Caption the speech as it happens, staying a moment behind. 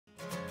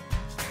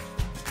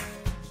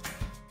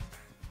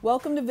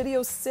Welcome to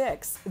video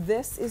 6.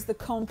 This is the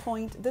cone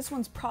point. This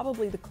one's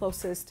probably the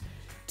closest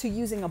to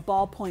using a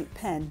ballpoint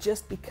pen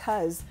just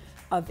because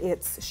of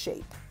its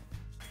shape.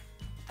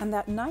 And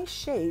that nice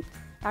shape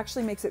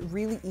actually makes it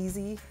really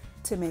easy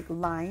to make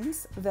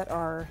lines that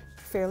are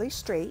fairly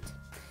straight.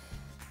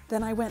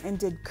 Then I went and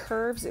did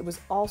curves. It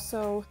was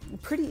also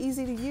pretty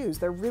easy to use.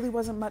 There really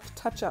wasn't much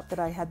touch-up that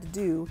I had to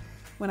do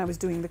when I was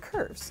doing the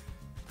curves.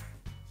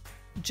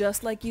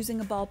 Just like using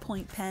a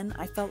ballpoint pen,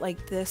 I felt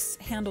like this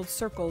handled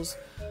circles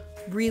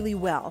really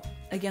well.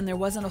 Again, there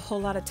wasn't a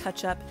whole lot of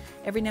touch-up.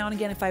 Every now and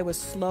again, if I was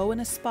slow in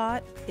a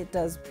spot, it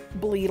does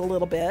bleed a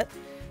little bit,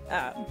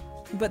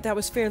 but that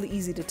was fairly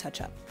easy to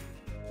touch up.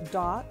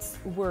 Dots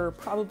were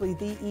probably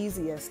the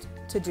easiest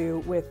to do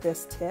with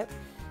this tip,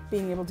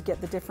 being able to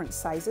get the different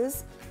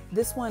sizes.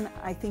 This one,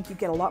 I think you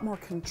get a lot more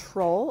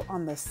control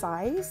on the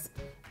size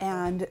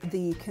and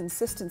the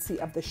consistency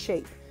of the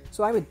shape.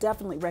 So I would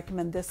definitely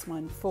recommend this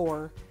one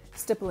for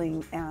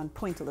stippling and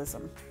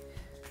pointillism.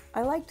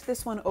 I liked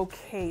this one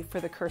okay for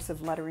the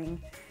cursive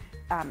lettering.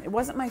 It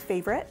wasn't my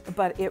favorite,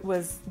 but it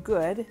was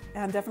good,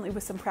 and definitely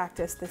with some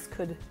practice this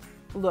could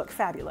look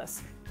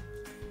fabulous.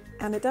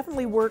 And it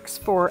definitely works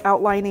for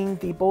outlining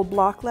the bold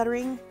block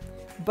lettering,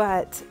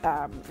 but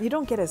you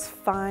don't get as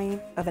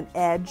fine of an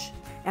edge,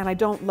 and I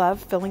don't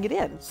love filling it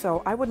in,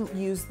 so I wouldn't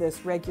use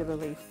this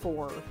regularly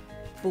for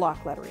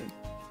block lettering.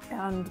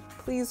 And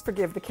please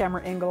forgive the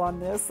camera angle on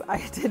this.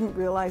 I didn't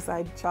realize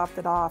I'd chopped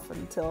it off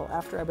until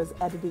after I was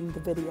editing the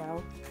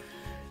video.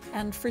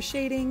 And for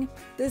shading,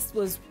 this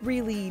was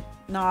really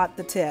not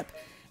the tip.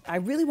 I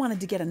really wanted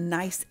to get a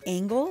nice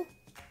angle,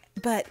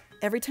 but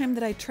every time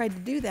that I tried to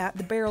do that,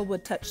 the barrel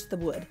would touch the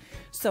wood.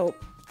 So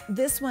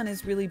this one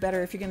is really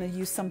better if you're going to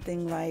use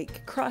something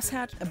like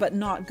crosshatch, but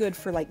not good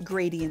for like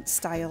gradient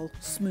style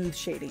smooth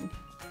shading.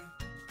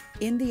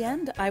 In the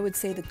end, I would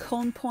say the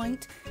cone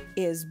point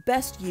is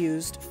best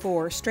used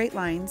for straight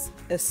lines,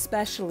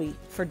 especially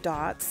for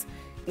dots.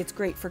 It's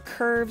great for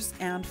curves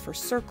and for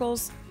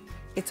circles.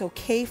 It's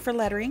okay for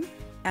lettering,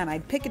 and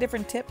I'd pick a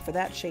different tip for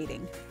that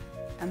shading.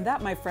 And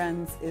that, my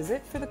friends, is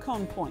it for the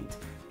cone point.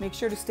 Make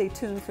sure to stay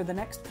tuned for the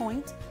next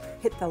point.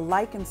 Hit the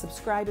like and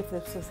subscribe if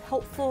this was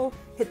helpful.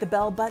 Hit the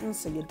bell button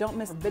so you don't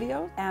miss a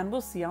video, and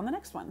we'll see you on the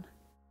next one.